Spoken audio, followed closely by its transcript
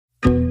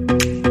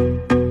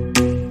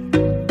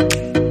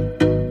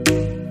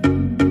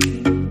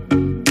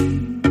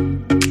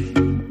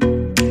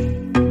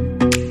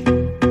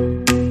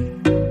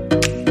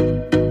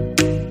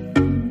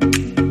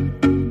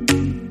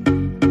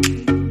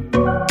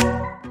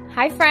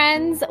Hi,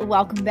 friends.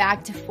 Welcome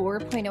back to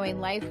 4.0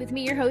 Life with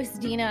me, your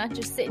host, Dina.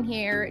 Just sitting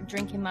here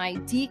drinking my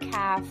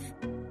decaf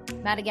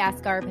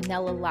Madagascar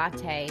vanilla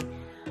latte.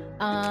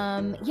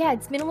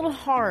 It's been a little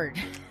hard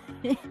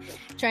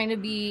trying to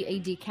be a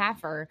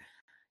decaffer.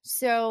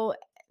 So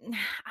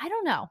I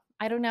don't know.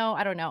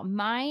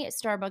 My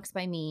Starbucks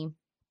by me,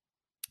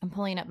 I'm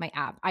pulling up my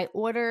app. I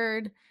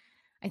ordered,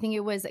 I think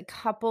it was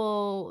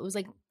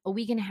like a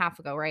week and a half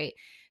ago, right?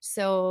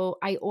 So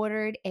I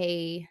ordered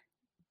a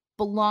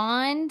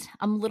blonde.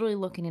 I'm literally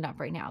looking it up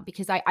right now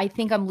because I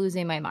think I'm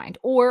losing my mind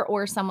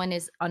or someone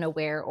is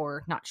unaware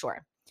or not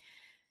sure.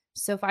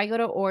 So if I go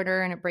to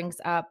order and it brings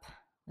up,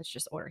 let's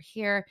just order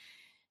here.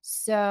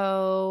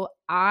 So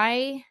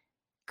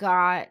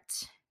it's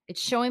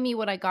showing me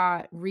what I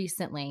got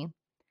recently.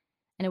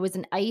 And it was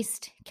an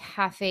iced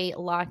cafe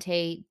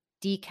latte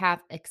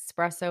decaf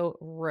espresso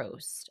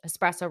roast.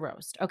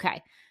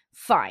 Okay,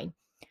 fine.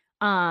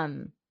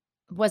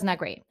 Wasn't that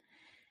great.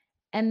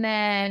 And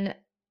then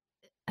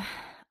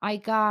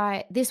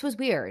this was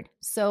weird.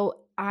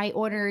 So I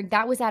ordered,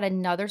 that was at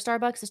another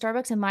Starbucks, a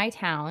Starbucks in my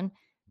town.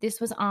 This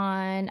was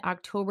on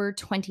October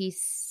 30th.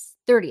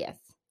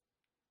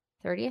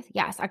 30th?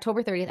 Yes,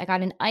 October 30th. I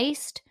got an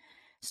iced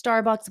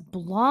Starbucks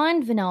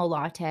blonde vanilla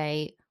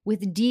latte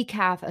with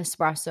decaf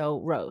espresso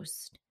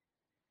roast.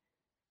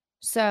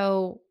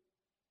 So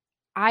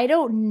I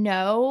don't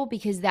know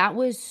because that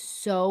was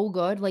so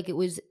good. Like it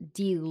was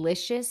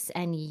delicious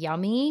and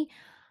yummy.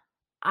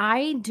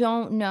 I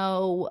don't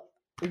know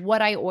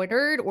what I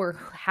ordered or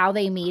how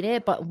they made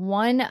it, but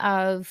one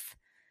of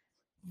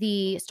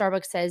the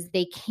Starbucks says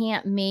they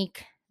can't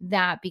make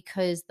that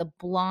because the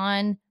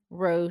blonde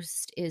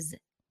roast is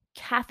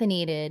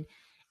caffeinated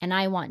and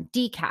I want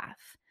decaf.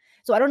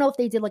 So I don't know if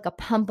they did like a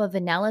pump of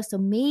vanilla. So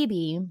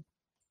maybe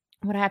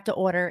what I have to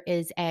order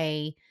is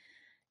a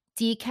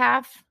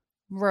decaf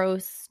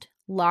roast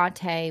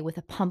latte with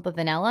a pump of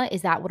vanilla.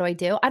 Is that what I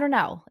do? I don't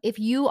know. If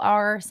you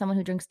are someone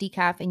who drinks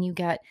decaf and you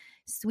get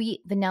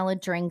sweet vanilla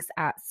drinks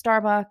at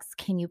Starbucks,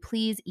 can you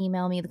please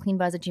email me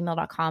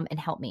thequeenbuzz@gmail.com and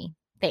help me?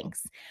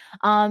 Thanks.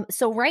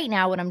 So right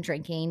now what I'm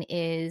drinking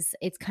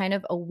it's kind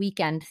of a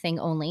weekend thing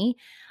only.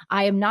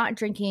 I am not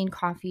drinking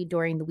coffee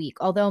during the week,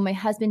 although my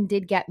husband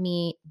did get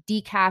me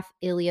decaf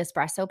Illy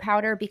espresso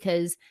powder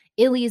because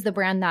Illy is the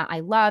brand that I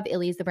love.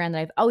 Illy is the brand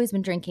that I've always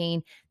been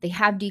drinking. They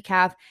have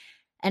decaf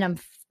and I'm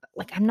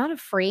not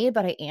afraid,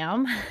 but I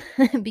am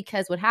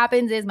because what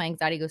happens is my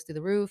anxiety goes through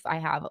the roof. I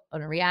have a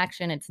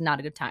reaction. It's not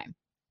a good time.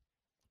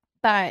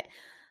 But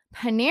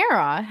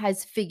Panera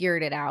has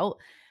figured it out.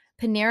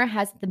 Panera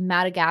has the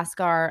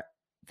Madagascar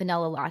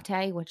vanilla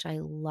latte, which I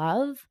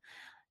love,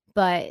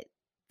 but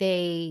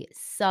they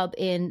sub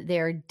in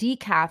their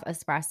decaf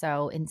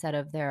espresso instead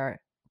of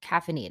their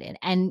caffeinated.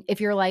 And if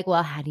you're like,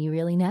 well, how do you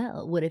really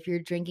know? What if you're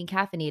drinking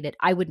caffeinated?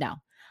 I would know.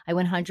 I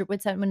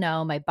 100% would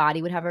know. My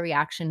body would have a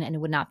reaction and it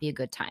would not be a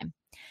good time.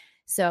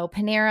 So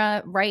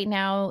Panera, right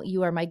now,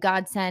 you are my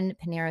godsend.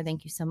 Panera,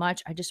 thank you so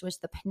much. I just wish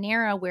the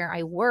Panera where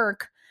I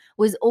work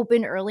was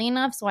open early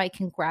enough so I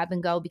can grab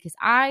and go because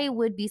I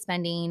would be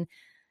spending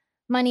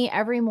money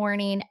every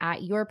morning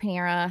at your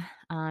Panera.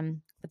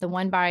 But the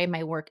one by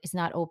my work is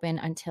not open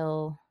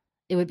until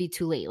it would be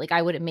too late. Like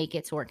I wouldn't make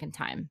it to work in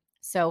time.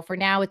 So for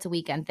now, it's a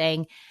weekend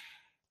thing.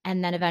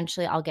 And then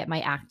eventually I'll get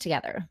my act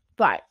together.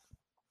 But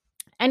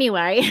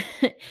anyway,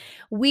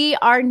 we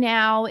are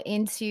now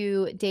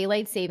into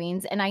daylight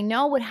savings. And I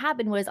know what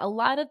happened was a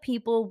lot of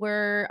people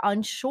were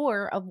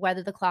unsure of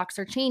whether the clocks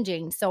are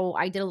changing. So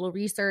I did a little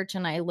research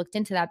and I looked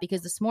into that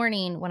because this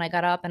morning when I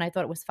got up and I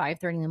thought it was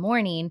 5:30 in the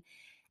morning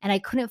and I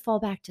couldn't fall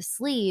back to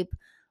sleep,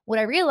 what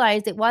I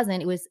realized it was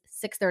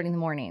 6:30 in the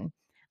morning.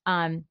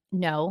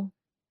 No,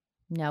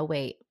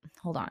 wait,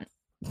 hold on.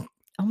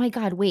 Oh my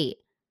God, wait.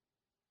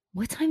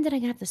 What time did I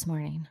get up this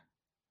morning?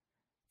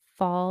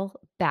 Fall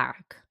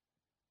back.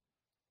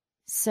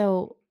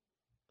 So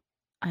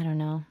I don't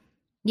know.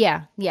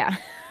 Yeah.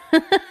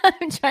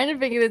 I'm trying to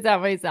figure this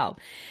out myself.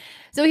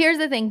 So here's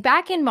the thing.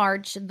 Back in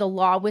March, the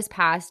law was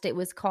passed. It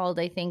was called,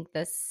 I think,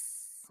 the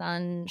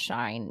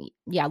Sunshine.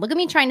 Yeah, look at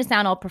me trying to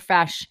sound all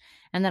profesh,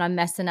 and then I'm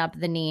messing up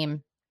the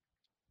name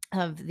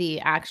of the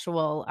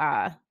actual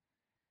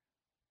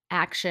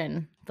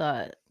action,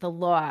 the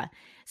law.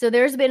 So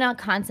there's been a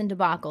constant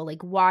debacle.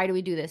 Like, why do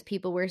we do this?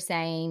 People were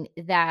saying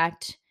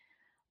that,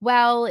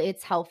 well,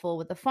 it's helpful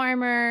with the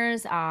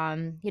farmers.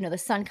 The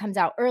sun comes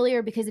out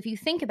earlier because if you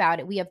think about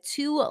it, we have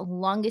two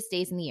longest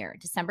days in the year,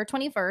 December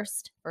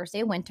 21st, first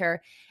day of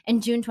winter,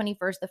 and June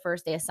 21st, the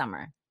first day of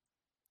summer.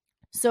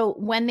 So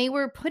when they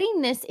were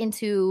putting this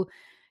into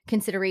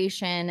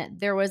consideration,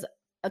 there was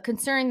a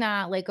concern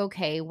that like,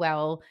 okay,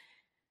 well,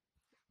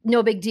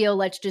 no big deal.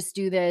 Let's just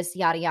do this,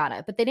 yada,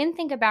 yada. But they didn't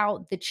think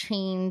about the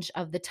change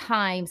of the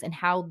times and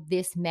how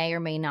this may or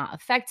may not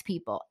affect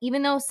people,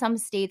 even though some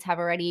states have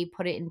already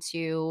put it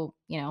into,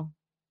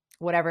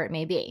 whatever it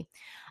may be.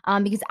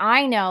 Because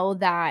I know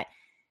that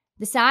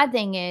the sad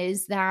thing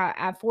is that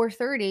at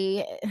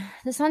 4:30,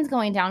 the sun's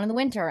going down in the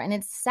winter and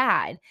it's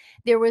sad.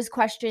 There was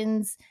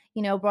questions,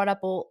 brought up,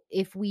 well,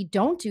 if we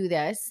don't do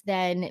this,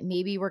 then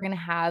maybe we're going to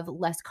have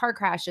less car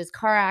crashes,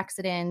 car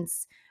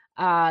accidents,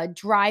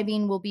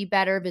 driving will be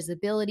better,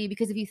 visibility.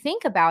 Because if you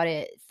think about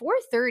it,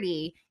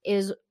 4:30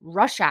 is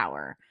rush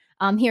hour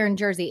here in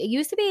Jersey. It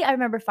used to be, I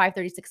remember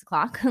 5:30, 6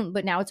 o'clock,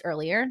 but now it's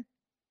earlier.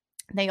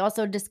 They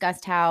also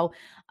discussed how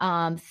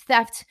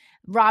theft,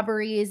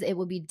 robberies, it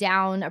would be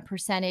down a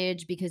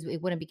percentage because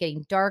it wouldn't be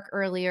getting dark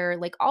earlier.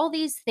 Like all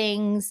these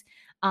things,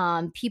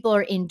 people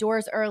are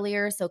indoors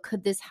earlier. So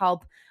could this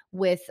help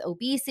with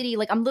obesity?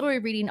 Like I'm literally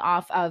reading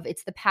off of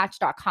it's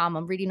thepatch.com.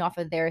 I'm reading off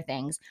of their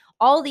things.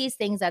 All these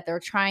things that they're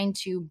trying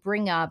to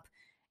bring up.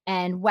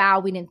 And wow,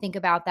 we didn't think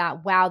about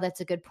that. Wow,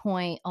 that's a good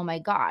point. Oh my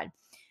God.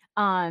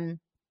 Um,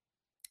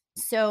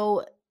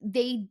 so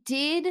they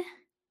did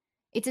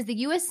it says the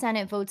US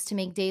Senate votes to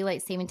make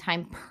daylight saving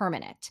time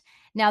permanent.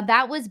 Now,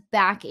 that was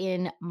back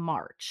in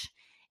March.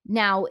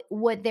 Now,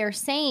 what they're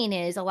saying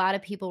is a lot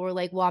of people were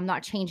like, well, I'm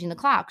not changing the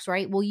clocks,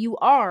 right? Well, you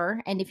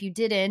are. And if you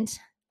didn't,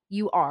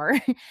 you are.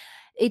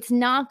 It's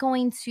not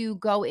going to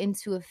go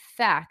into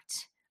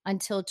effect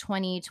until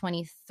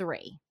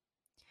 2023.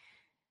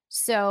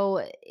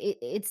 So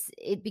it's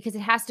because it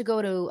has to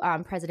go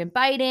to President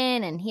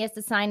Biden and he has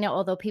to sign it,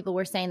 although people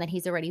were saying that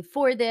he's already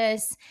for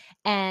this.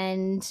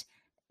 And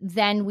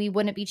then we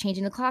wouldn't be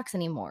changing the clocks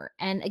anymore.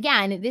 And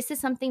again, this is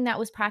something that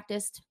was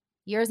practiced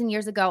years and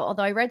years ago.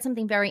 Although I read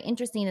something very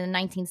interesting in the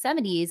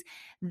 1970s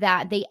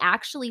that they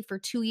actually for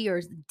 2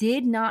 years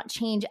did not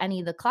change any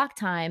of the clock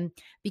time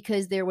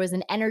because there was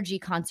an energy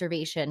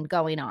conservation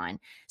going on.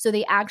 So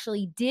they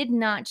actually did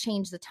not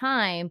change the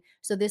time.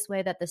 So this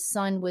way that the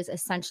sun was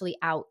essentially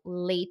out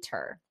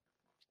later.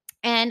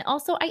 And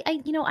also I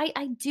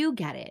do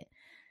get it.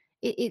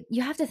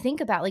 You have to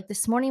think about like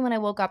this morning when I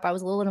woke up, I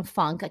was a little in a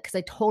funk because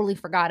I totally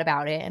forgot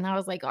about it. And I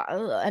was like,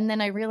 ugh. And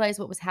then I realized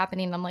what was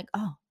happening. And I'm like,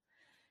 oh,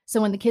 so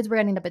when the kids were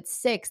getting up at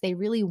 6, they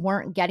really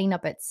weren't getting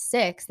up at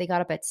 6. They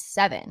got up at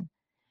 7.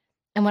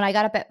 And when I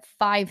got up at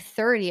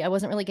 5:30, I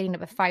wasn't really getting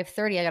up at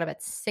 5:30. I got up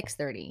at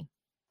 6:30.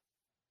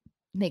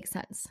 Makes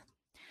sense.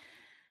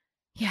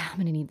 Yeah, I'm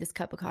gonna need this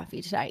cup of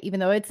coffee today, even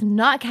though it's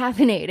not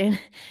caffeinated.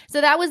 So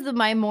that was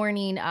my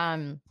morning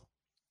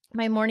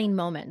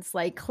moments.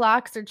 Like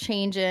clocks are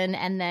changing,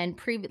 and then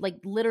like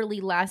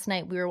literally last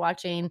night we were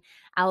watching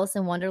Alice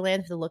in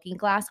Wonderland through the Looking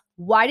Glass.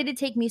 Why did it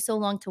take me so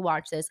long to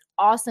watch this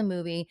awesome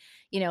movie?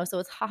 So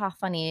it's haha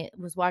funny. It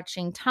was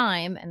watching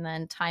Time, and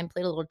then Time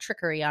played a little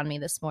trickery on me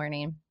this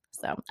morning.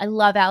 So I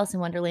love Alice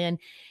in Wonderland.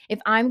 If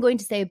I'm going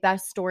to say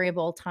best story of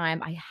all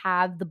time, I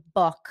have the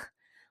book,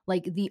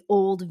 like the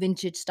old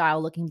vintage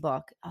style looking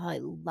book. Oh, I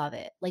love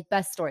it. Like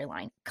best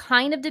storyline.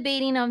 Kind of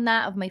debating on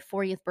that of my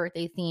 40th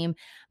birthday theme,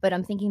 but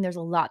I'm thinking there's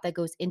a lot that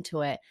goes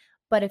into it.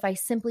 But if I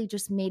simply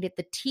just made it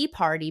the tea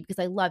party because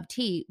I love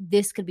tea,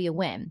 this could be a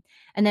win.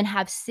 And then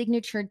have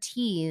signature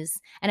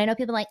teas. And I know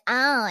people are like,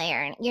 oh,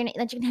 Erin, you're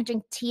going to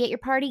drink tea at your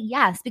party?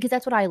 Yes, because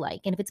that's what I like.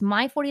 And if it's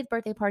my 40th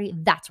birthday party,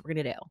 that's what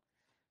we're going to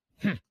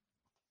do.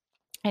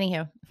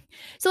 Anywho,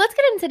 so let's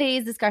get into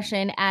today's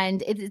discussion,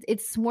 and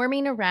it's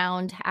swarming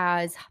around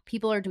as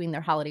people are doing their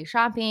holiday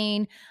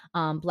shopping.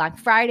 Black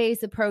Friday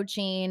is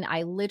approaching.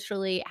 I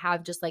literally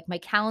have just like my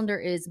calendar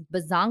is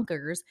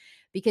bazonkers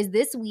because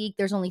this week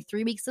there's only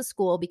 3 weeks of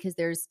school because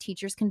there's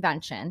teachers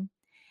convention,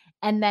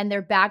 and then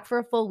they're back for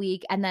a full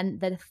week, and then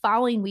the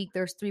following week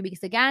there's 3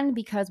 weeks again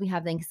because we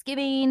have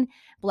Thanksgiving,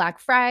 Black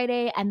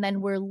Friday, and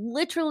then we're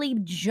literally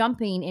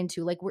jumping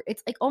into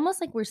it's like almost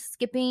like we're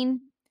skip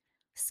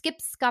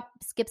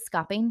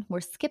scopping.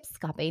 We're skip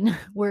scopping.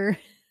 We're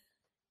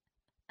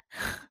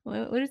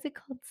what is it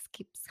called?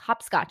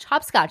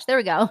 Hopscotch. There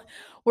we go.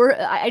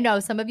 I know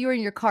some of you are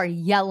in your car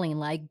yelling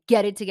like,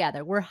 get it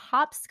together. We're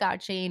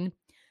hopscotching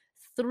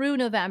through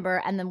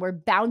November, and then we're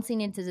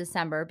bouncing into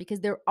December because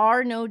there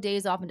are no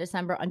days off in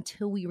December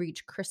until we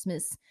reach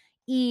Christmas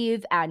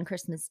Eve and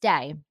Christmas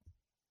Day.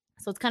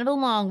 So it's kind of a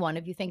long one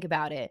if you think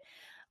about it.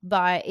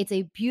 But it's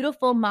a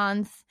beautiful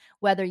month,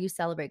 whether you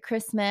celebrate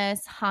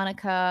Christmas,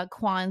 Hanukkah,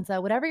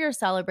 Kwanzaa, whatever you're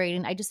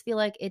celebrating. I just feel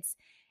like it's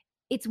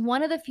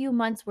one of the few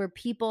months where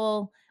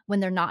people, when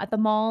they're not at the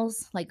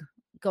malls, like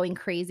going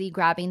crazy,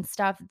 grabbing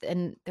stuff,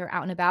 and they're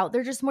out and about,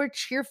 they're just more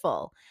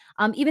cheerful.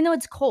 Even though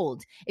it's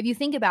cold. If you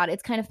think about it,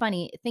 it's kind of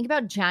funny. Think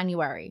about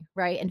January,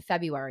 right? And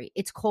February.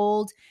 It's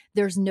cold.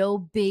 There's no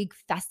big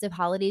festive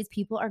holidays.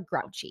 People are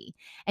grouchy.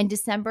 And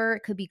December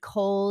could be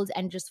cold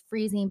and just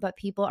freezing, but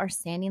people are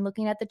standing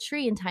looking at the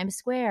tree in Times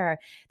Square.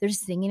 They're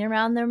singing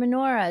around their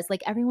menorahs.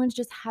 Like everyone's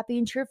just happy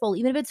and cheerful.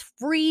 Even if it's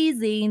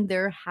freezing,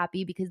 they're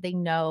happy because they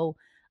know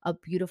a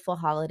beautiful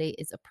holiday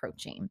is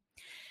approaching.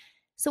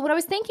 So what I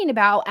was thinking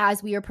about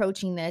as we are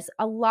approaching this,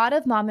 a lot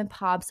of mom and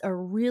pops are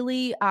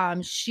really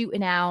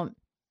shooting out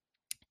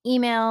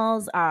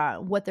emails,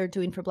 what they're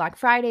doing for Black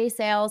Friday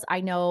sales. I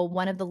know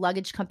one of the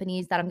luggage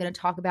companies that I'm going to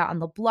talk about on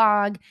the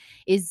blog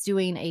is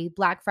doing a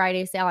Black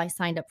Friday sale. I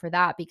signed up for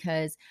that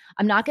because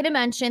I'm not going to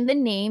mention the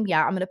name.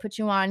 Yeah, I'm going to put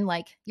you on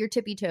like your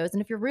tippy toes.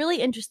 And if you're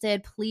really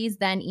interested, please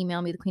then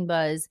email me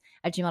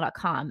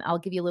thequeenbuzz@gmail.com. I'll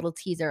give you a little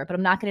teaser, but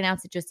I'm not going to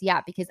announce it just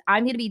yet because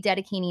I'm going to be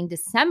dedicating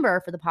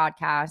December for the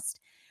podcast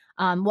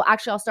Well,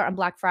 actually, I'll start on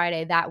Black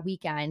Friday that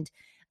weekend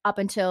up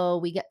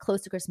until we get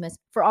close to Christmas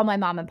for all my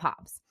mom and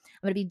pops.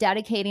 I'm going to be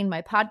dedicating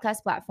my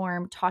podcast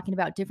platform talking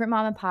about different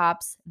mom and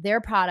pops,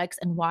 their products,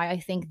 and why I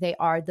think they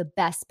are the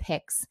best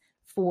picks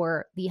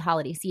for the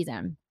holiday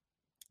season.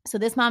 So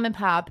this mom and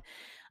pop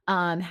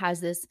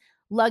has this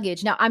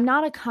luggage. Now, I'm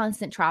not a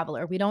constant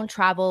traveler. We don't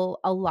travel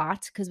a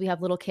lot because we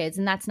have little kids,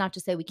 and that's not to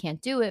say we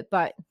can't do it,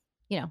 but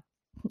you know,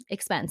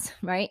 expense,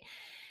 right?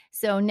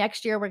 So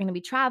next year we're going to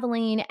be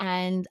traveling,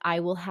 and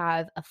I will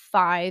have a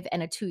 5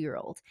 and a 2-year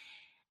old.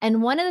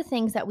 And one of the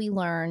things that we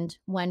learned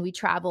when we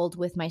traveled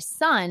with my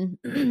son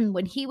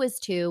when he was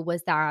 2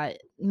 was that,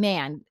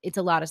 man, it's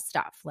a lot of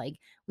stuff. Like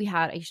we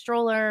had a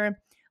stroller,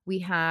 we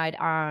had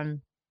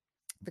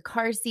the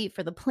car seat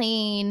for the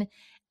plane.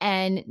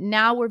 And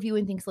now we're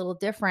viewing things a little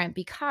different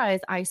because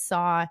I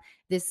saw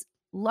this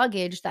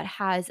luggage that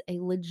has a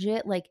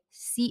legit like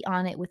seat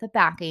on it with a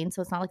backing.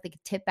 So it's not like they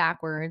could tip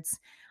backwards.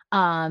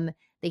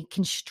 They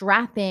can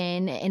strap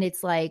in and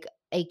it's like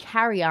a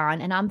carry on.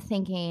 And I'm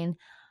thinking,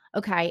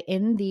 okay,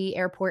 in the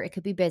airport, it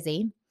could be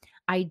busy.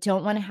 I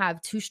don't want to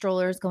have 2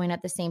 strollers going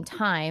at the same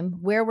time.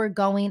 Where we're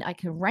going, I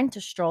can rent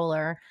a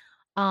stroller.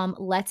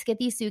 Let's get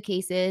these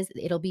suitcases.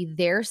 It'll be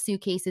their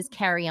suitcases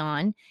carry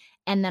on.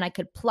 And then I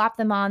could plop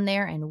them on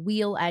there and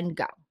wheel and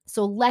go.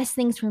 So less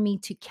things for me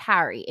to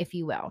carry, if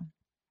you will.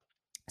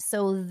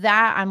 So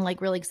that I'm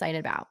like really excited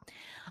about.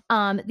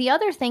 The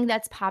other thing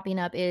that's popping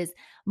up is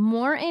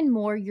more and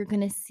more you're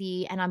going to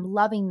see, and I'm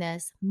loving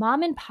this.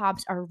 Mom and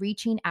pops are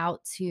reaching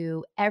out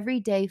to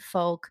everyday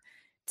folk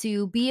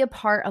to be a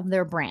part of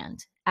their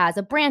brand as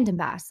a brand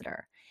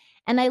ambassador.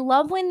 And I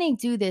love when they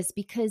do this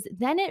because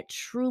then it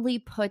truly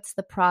puts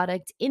the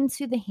product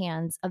into the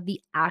hands of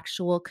the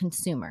actual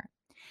consumer.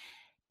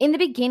 In the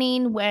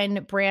beginning,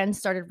 when brands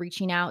started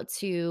reaching out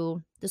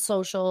to the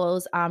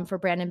socials for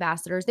brand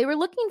ambassadors, they were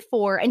looking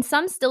for, and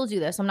some still do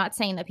this, I'm not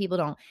saying that people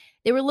don't,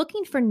 they were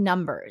looking for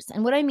numbers.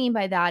 And what I mean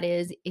by that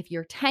is if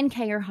you're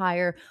 10K or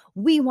higher,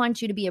 we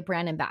want you to be a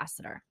brand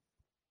ambassador.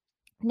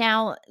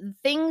 Now,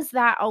 things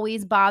that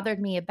always bothered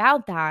me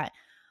about that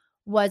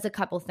was a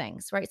couple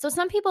things, right? So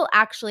some people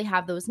actually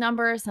have those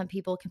numbers, some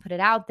people can put it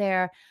out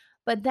there,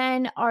 but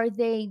then are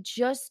they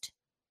just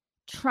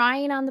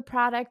trying on the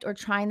product or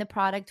trying the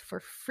product for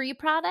free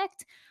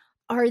product?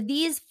 Are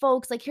these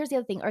folks, like, here's the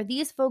other thing, are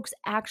these folks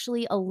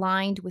actually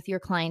aligned with your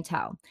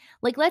clientele?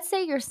 Like, let's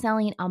say you're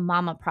selling a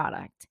mama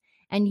product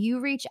and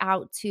you reach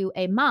out to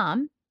a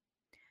mom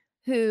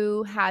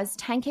who has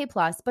 10K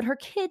plus, but her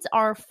kids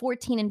are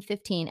 14 and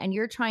 15, and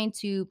you're trying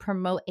to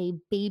promote a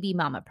baby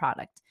mama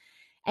product.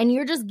 And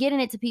you're just getting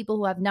it to people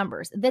who have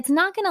numbers. That's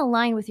not going to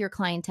align with your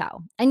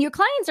clientele. And your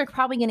clients are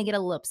probably going to get a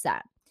little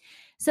upset.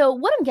 So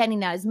what I'm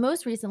getting at is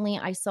most recently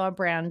I saw a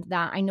brand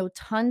that I know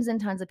tons and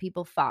tons of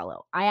people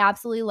follow. I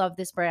absolutely love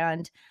this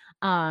brand.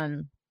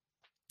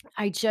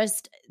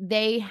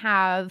 They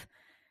have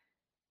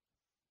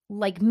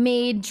like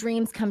made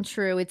dreams come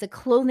true. It's a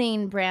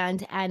clothing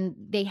brand and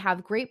they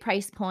have great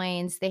price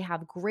points. They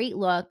have great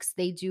looks.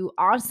 They do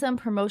awesome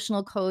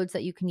promotional codes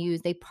that you can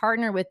use. They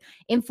partner with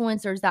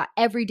influencers that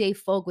everyday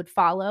folk would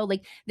follow.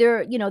 Like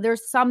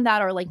there's some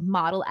that are like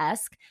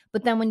model-esque,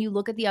 but then when you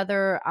look at the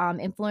other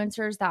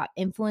influencers that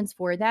influence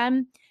for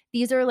them,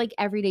 these are like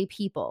everyday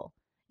people.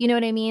 You know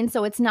what I mean?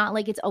 So it's not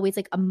like it's always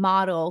like a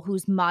model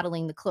who's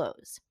modeling the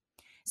clothes.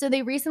 So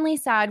they recently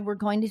said we're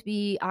going to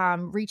be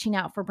reaching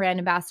out for brand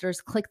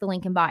ambassadors. Click the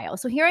link in bio.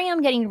 So here I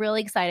am getting really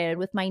excited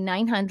with my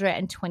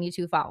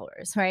 922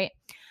 followers, right?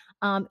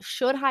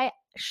 Should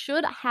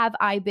have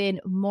I been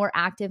more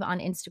active on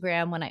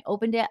Instagram when I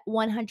opened it?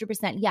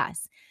 100%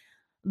 yes,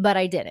 but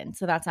I didn't.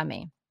 So that's on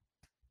me.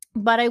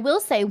 But I will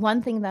say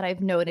one thing that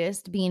I've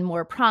noticed being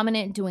more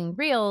prominent doing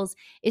reels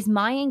is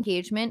my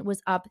engagement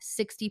was up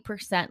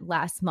 60%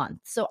 last month.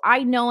 So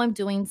I know I'm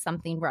doing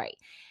something right.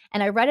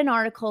 And I read an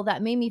article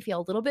that made me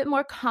feel a little bit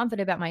more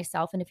confident about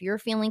myself. And if you're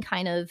feeling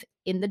kind of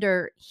in the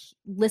dirt,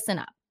 listen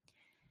up.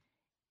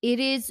 It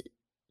is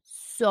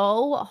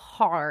so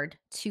hard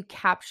to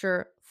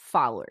capture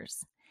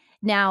followers.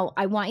 Now,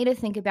 I want you to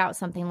think about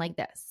something like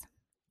this.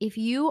 If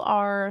you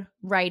are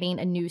writing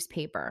a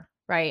newspaper,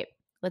 right?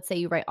 Let's say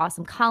you write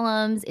awesome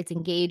columns, it's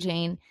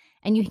engaging,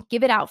 and you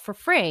give it out for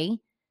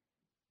free,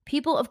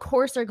 people, of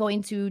course, are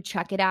going to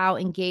check it out,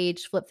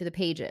 engage, flip through the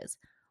pages.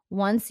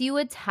 Once you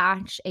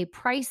attach a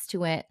price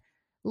to it,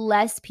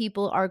 less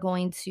people are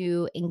going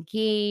to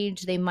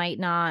engage. They might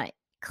not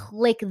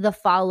click the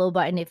follow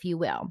button, if you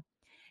will.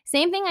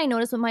 Same thing I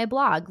noticed with my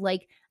blog.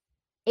 Like,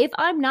 if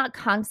I'm not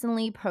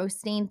constantly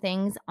posting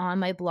things on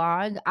my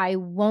blog, I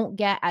won't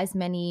get as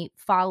many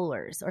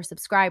followers or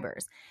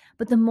subscribers.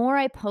 But the more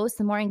I post,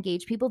 the more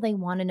engaged people, they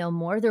want to know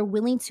more. They're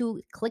willing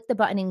to click the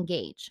button and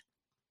engage.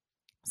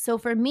 So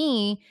for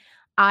me,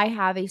 I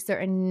have a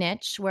certain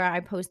niche where I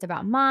post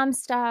about mom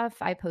stuff,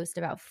 I post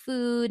about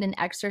food and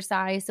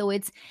exercise. So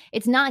it's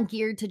not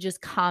geared to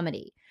just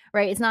comedy,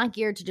 right? It's not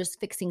geared to just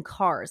fixing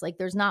cars. Like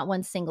there's not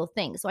one single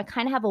thing. So I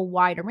kind of have a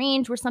wide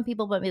range where some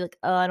people might be like,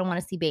 "Oh, I don't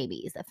want to see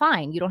babies."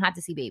 Fine, you don't have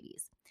to see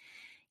babies.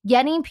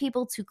 Getting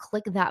people to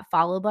click that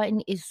follow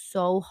button is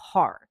so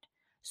hard.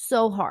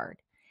 so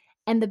hard.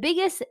 And the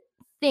biggest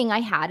thing I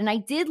had, and I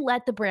did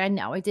let the brand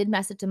know, I did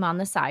message them on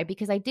the side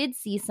because I did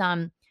see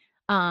some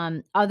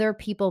other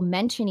people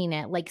mentioning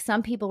it. Like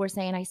some people were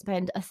saying, I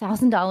spend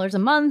 $1,000 a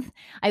month.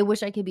 I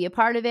wish I could be a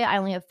part of it. I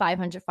only have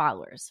 500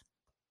 followers.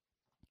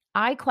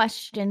 I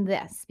questioned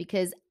this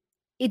because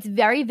it's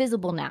very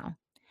visible now.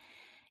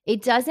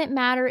 It doesn't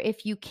matter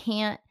if you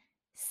can't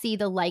see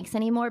the likes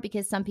anymore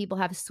because some people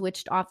have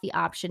switched off the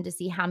option to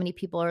see how many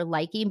people are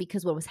liking,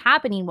 because what was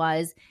happening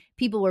was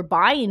people were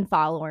buying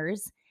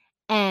followers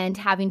and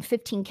having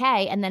 15K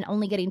and then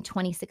only getting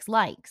 26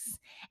 likes.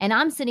 And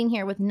I'm sitting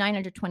here with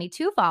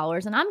 922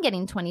 followers and I'm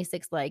getting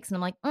 26 likes. And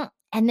I'm like, "Mm."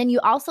 And then you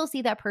also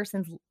see that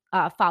person's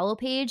follow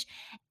page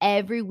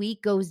every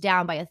week goes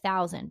down by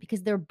 1,000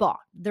 because they're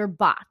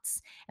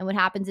bots. And what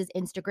happens is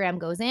Instagram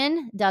goes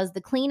in, does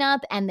the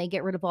cleanup, and they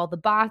get rid of all the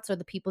bots or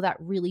the people that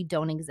really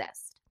don't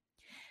exist.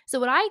 So,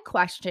 what I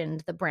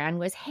questioned the brand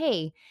was,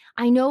 hey,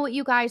 I know what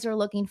you guys are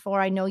looking for.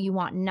 I know you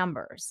want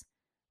numbers.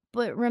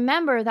 But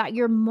remember that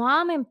your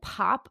mom and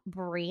pop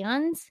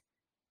brand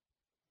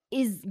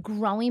is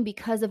growing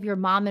because of your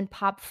mom and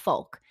pop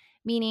folk,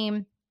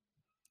 meaning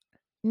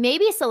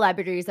maybe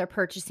celebrities are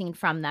purchasing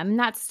from them, and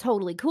that's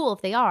totally cool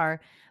if they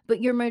are,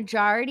 but your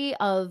majority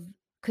of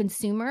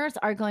consumers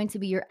are going to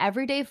be your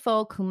everyday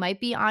folk who might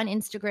be on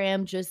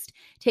Instagram just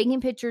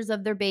taking pictures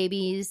of their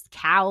babies,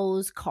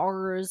 cows,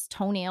 cars,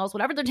 toenails,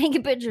 whatever they're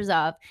taking pictures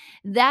of.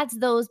 That's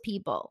those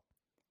people.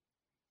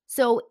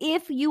 So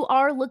if you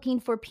are looking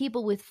for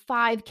people with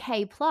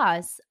 5K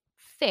plus,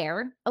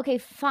 fair. Okay,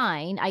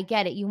 fine. I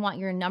get it. You want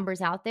your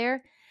numbers out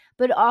there,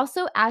 but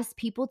also ask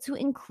people to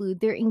include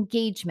their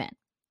engagement.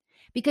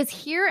 Because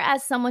here,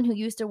 as someone who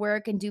used to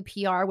work and do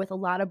PR with a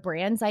lot of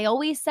brands, I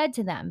always said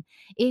to them,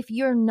 if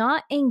you're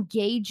not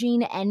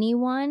engaging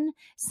anyone,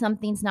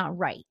 something's not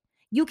right.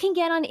 You can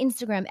get on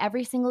Instagram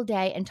every single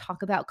day and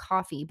talk about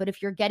coffee, but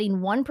if you're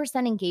getting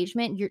 1%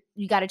 engagement,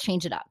 you got to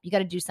change it up. You got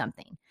to do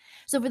something.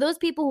 So for those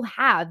people who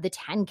have the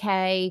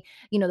 10K,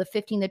 the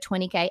 15 to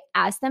 20K,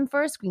 ask them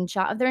for a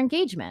screenshot of their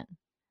engagement.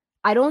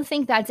 I don't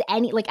think that's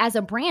as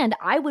a brand,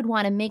 I would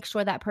want to make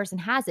sure that person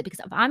has it, because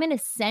if I'm going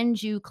to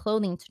send you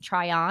clothing to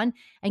try on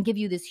and give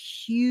you this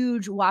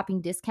huge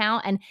whopping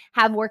discount and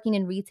have working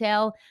in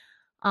retail,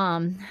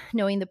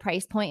 knowing the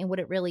price point and what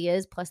it really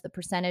is, plus the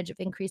percentage of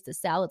increase to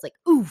sell, it's like,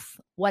 oof,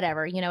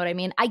 whatever. You know what I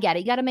mean? I get it.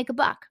 You got to make a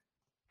buck,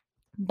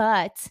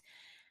 but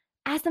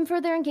ask them for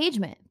their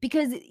engagement,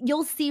 because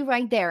you'll see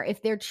right there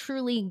if they're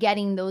truly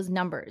getting those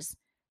numbers.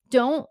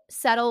 Don't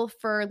settle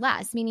for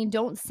less, meaning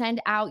don't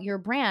send out your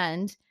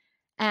brand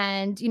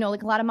and,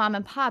 like a lot of mom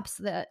and pops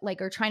that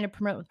are trying to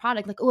promote a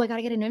product, like, oh, I got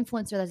to get an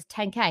influencer that's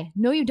 10K.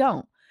 No, you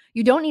don't.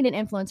 You don't need an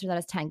influencer that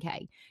is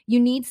 10K. You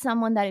need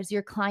someone that is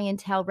your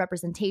clientele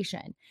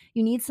representation.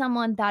 You need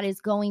someone that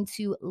is going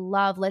to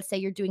love, let's say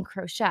you're doing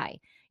crochet.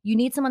 You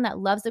need someone that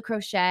loves the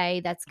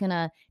crochet, that's going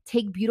to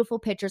take beautiful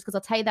pictures, because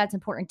I'll tell you that's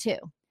important too.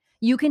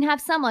 You can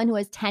have someone who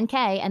has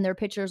 10K and their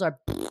pictures are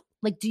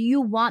like, do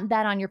you want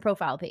that on your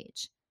profile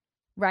page?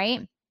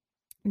 Right?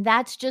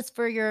 That's just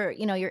for your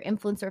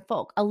influencer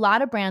folk. A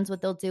lot of brands,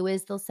 what they'll do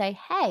is they'll say,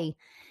 hey,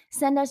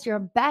 send us your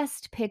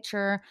best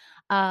picture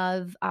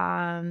of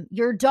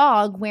your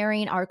dog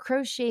wearing our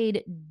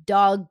crocheted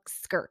dog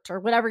skirt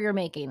or whatever you're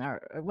making,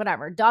 or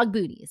whatever, dog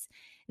booties.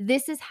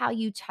 This is how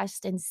you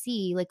test and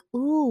see, like,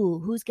 ooh,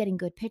 who's getting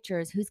good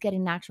pictures, who's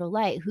getting natural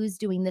light, who's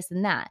doing this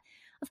and that.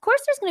 Of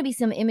course, there's going to be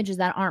some images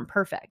that aren't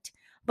perfect.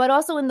 But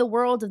also in the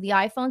world of the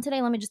iPhone today,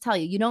 let me just tell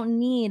you, you don't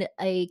need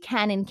a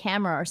Canon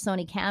camera or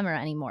Sony camera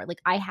anymore. Like,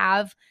 I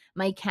have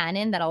my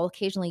Canon that I'll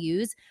occasionally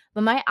use,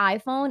 but my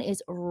iPhone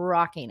is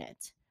rocking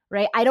it,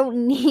 right? I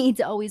don't need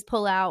to always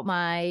pull out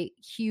my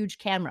huge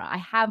camera. I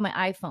have my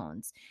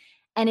iPhones.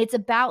 And it's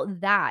about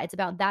that. It's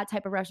about that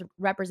type of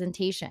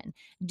representation.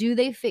 Do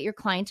they fit your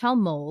clientele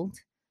mold?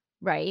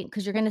 Right?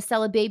 Because you're going to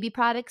sell a baby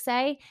product,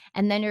 say,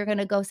 and then you're going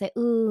to go say,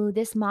 ooh,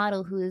 this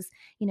model who's,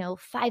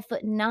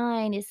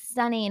 5'9" is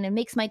stunning and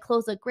makes my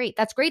clothes look great.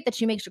 That's great that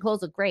she makes your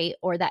clothes look great,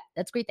 or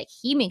that's great that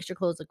he makes your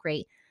clothes look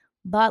great.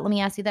 But let me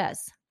ask you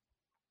this.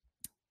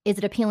 Is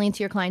it appealing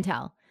to your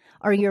clientele?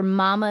 Are your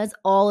mamas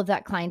all of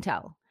that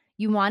clientele?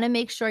 You want to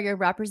make sure your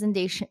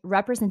representation,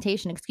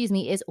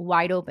 is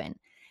wide open.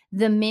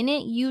 The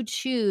minute you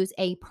choose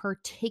a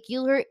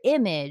particular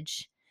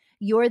image,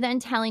 you're then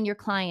telling your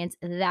clients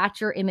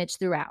that's your image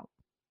throughout.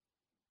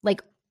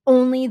 Like,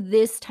 only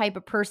this type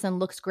of person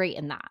looks great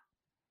in that.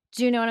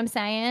 Do you know what I'm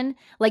saying?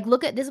 Like,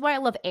 this is why I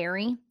love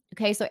Aerie.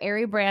 Okay, so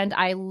Aerie brand,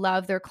 I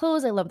love their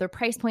clothes. I love their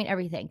price point,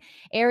 everything.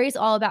 Aerie's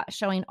all about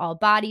showing all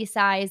body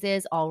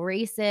sizes, all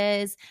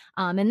races.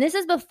 And this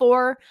is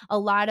before a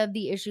lot of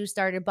the issues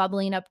started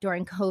bubbling up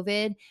during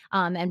COVID,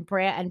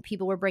 and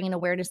people were bringing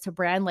awareness to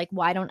brand. Like,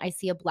 why don't I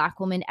see a Black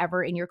woman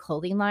ever in your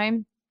clothing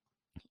line?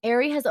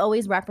 Aerie has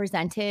always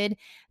represented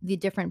the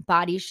different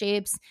body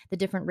shapes, the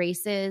different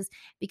races,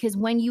 because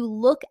when you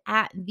look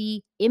at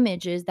the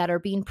images that are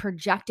being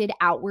projected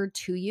outward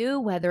to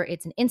you, whether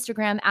it's an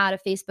Instagram ad, a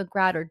Facebook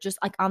ad, or just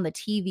like on the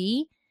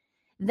TV,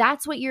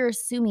 that's what you're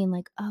assuming,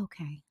 like,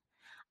 okay,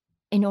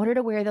 in order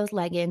to wear those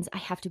leggings, I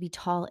have to be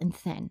tall and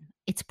thin.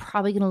 It's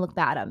probably going to look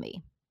bad on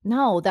me.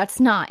 No, that's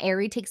not.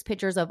 Aerie takes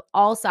pictures of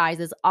all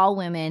sizes, all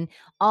women,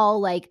 all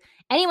like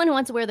anyone who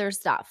wants to wear their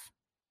stuff.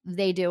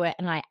 They do it,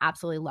 and I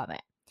absolutely love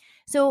it.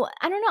 So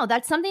I don't know.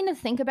 That's something to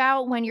think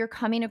about when you're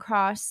coming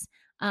across.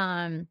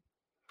 I'm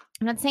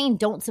not saying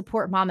don't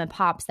support mom and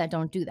pops that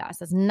don't do that.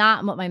 That's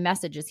not what my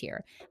message is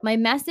here. My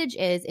message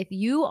is if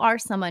you are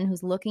someone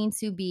who's looking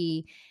to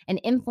be an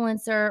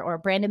influencer or a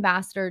brand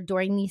ambassador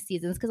during these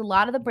seasons, because a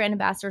lot of the brand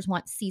ambassadors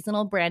want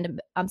seasonal brand,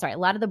 a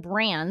lot of the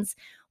brands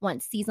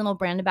want seasonal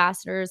brand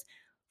ambassadors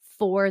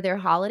for their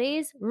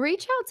holidays,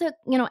 reach out to,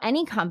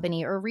 any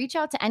company or reach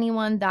out to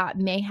anyone that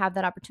may have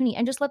that opportunity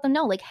and just let them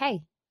know like,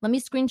 hey, let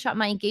me screenshot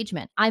my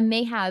engagement. I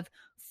may have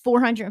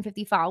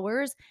 450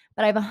 followers,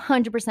 but I have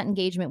 100%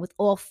 engagement with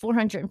all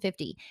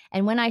 450.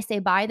 And when I say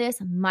buy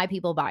this, my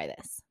people buy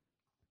this.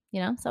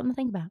 Something to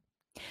think about.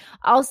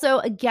 Also,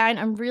 again,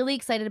 I'm really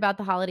excited about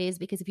the holidays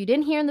because if you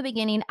didn't hear in the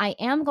beginning, I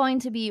am going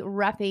to be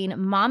repping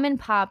mom and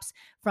pops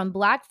from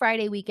Black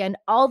Friday weekend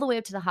all the way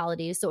up to the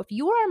holidays. So if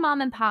you are a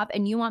mom and pop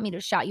and you want me to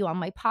shout you on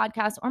my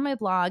podcast or my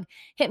blog,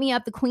 hit me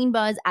up,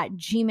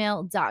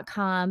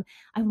 thequeenbuzz@gmail.com.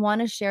 I want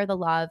to share the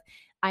love.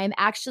 I am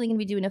actually going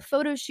to be doing a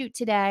photo shoot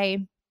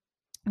today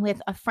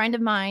with a friend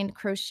of mine,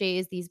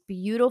 crochets these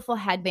beautiful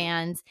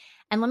headbands.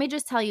 And let me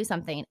just tell you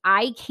something.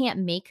 I can't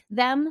make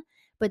them,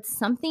 but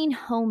something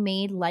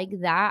homemade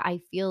like that, I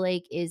feel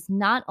like is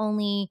not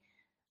only,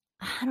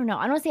 I don't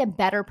want to say a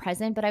better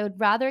present, but I would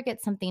rather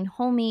get something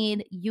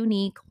homemade,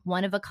 unique,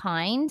 one of a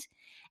kind.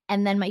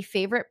 And then my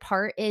favorite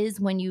part is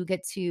when you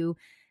get to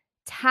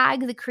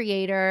tag the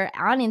creator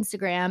on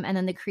Instagram and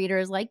then the creator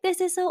is like,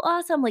 this is so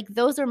awesome. Like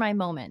those are my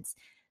moments.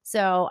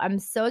 So I'm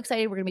so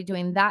excited. We're going to be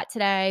doing that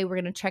today. We're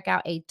going to check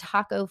out a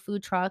taco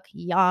food truck.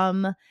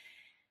 Yum.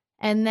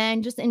 And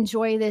then just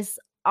enjoy this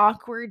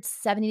awkward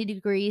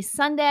 70-degree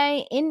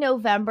Sunday in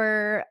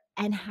November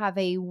and have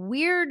a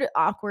weird,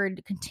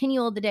 awkward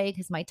continual of the day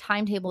because my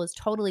timetable is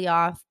totally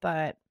off,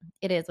 but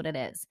it is what it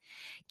is.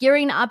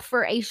 Gearing up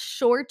for a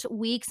short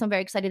week, so I'm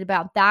very excited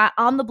about that.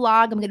 On the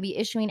blog, I'm going to be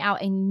issuing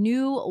out a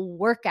new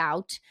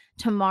workout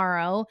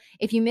tomorrow.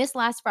 If you missed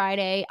last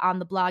Friday on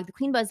the blog,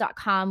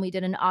 thequeenbuzz.com, we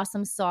did an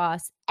awesome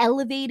sauce,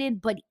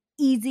 elevated but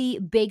easy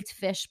baked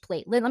fish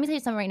plate. Let me tell you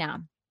something right now.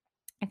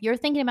 If you're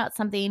thinking about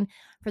something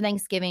for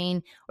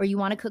Thanksgiving or you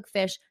want to cook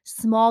fish,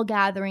 small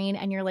gathering,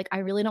 and you're like, I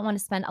really don't want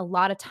to spend a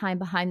lot of time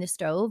behind the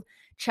stove,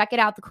 check it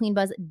out.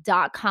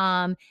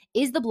 Thequeenbuzz.com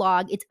is the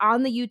blog. It's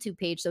on the YouTube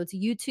page. So it's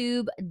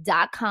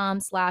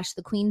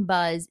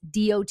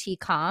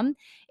youtube.com/thequeenbuzz.com.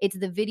 It's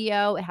the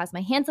video. It has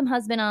my handsome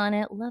husband on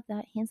it. Love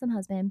that handsome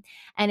husband.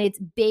 And it's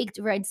baked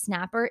red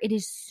snapper. It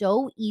is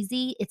so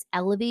easy. It's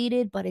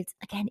elevated, but it's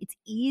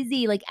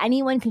easy. Like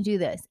anyone can do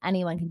this.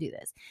 Anyone can do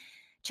this.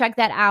 Check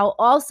that out.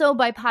 Also,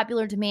 by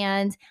popular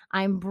demand,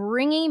 I'm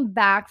bringing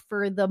back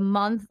for the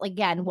month,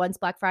 again, once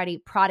Black Friday,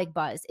 Product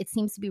Buzz. It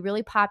seems to be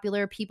really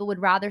popular. People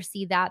would rather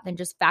see that than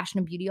just fashion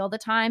and beauty all the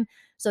time.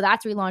 So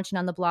that's relaunching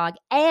on the blog.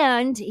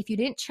 And if you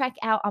didn't check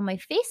out on my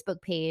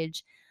Facebook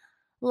page,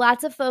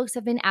 lots of folks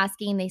have been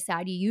asking. They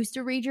said, you used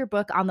to read your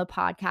book on the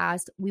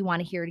podcast. We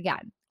want to hear it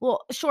again.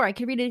 Well, sure, I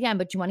could read it again,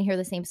 but do you want to hear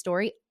the same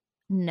story?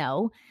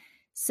 No.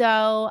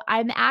 So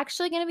I'm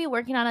actually going to be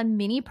working on a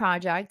mini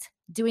project,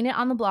 doing it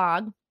on the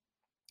blog,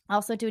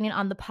 also doing it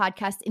on the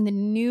podcast in the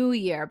new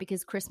year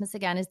because Christmas,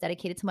 again, is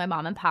dedicated to my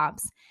mom and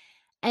pops.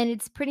 And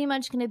it's pretty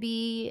much going to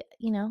be,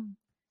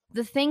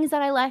 the things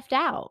that I left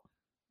out,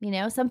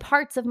 some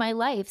parts of my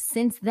life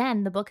since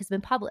then the book has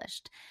been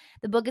published.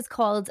 The book is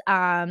called,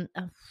 You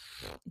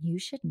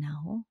Should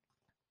Know.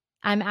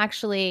 I'm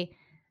actually,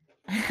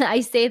 I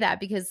say that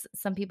because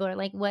some people are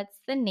like, what's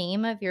the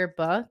name of your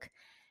book?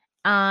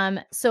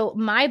 So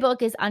my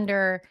book is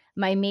under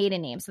my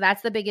maiden name. So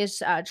that's the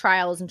biggest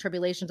trials and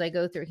tribulations I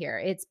go through here.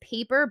 It's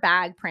Paper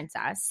Bag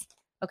Princess.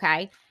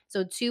 Okay.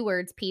 So 2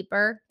 words,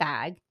 paper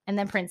bag, and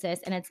then princess.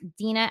 And it's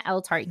Dina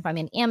L. Tart. You can find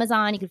me on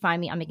Amazon. You can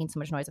find me. I'm making so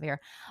much noise over here.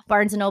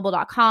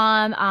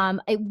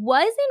 BarnesandNoble.com. It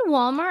was in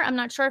Walmart. I'm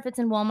not sure if it's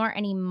in Walmart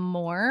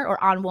anymore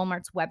or on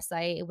Walmart's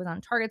website. It was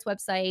on Target's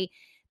website.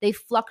 They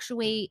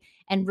fluctuate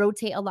and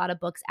rotate a lot of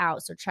books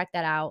out. So check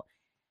that out.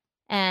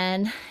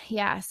 And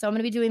yeah, so I'm going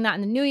to be doing that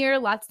in the new year.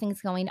 Lots of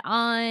things going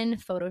on.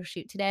 Photo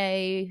shoot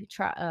today.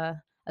 I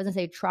was going to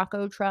say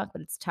Traco truck,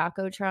 but it's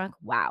taco truck.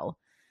 Wow.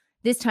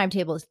 This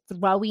timetable is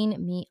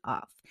throwing me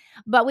off.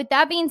 But with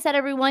that being said,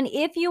 everyone,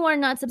 if you are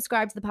not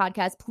subscribed to the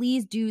podcast,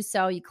 please do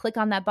so. You click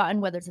on that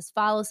button, whether it says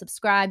follow,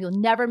 subscribe. You'll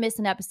never miss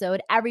an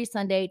episode every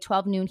Sunday,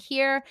 12 noon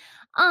here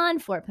on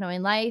Fort Pinoy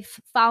Life.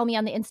 Follow me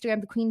on the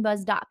Instagram,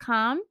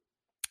 thequeenbuzz.com.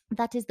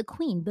 That is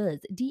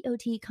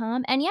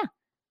thequeenbuzz.com. And yeah,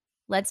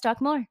 let's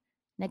talk more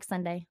next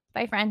Sunday.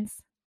 Bye,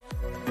 friends.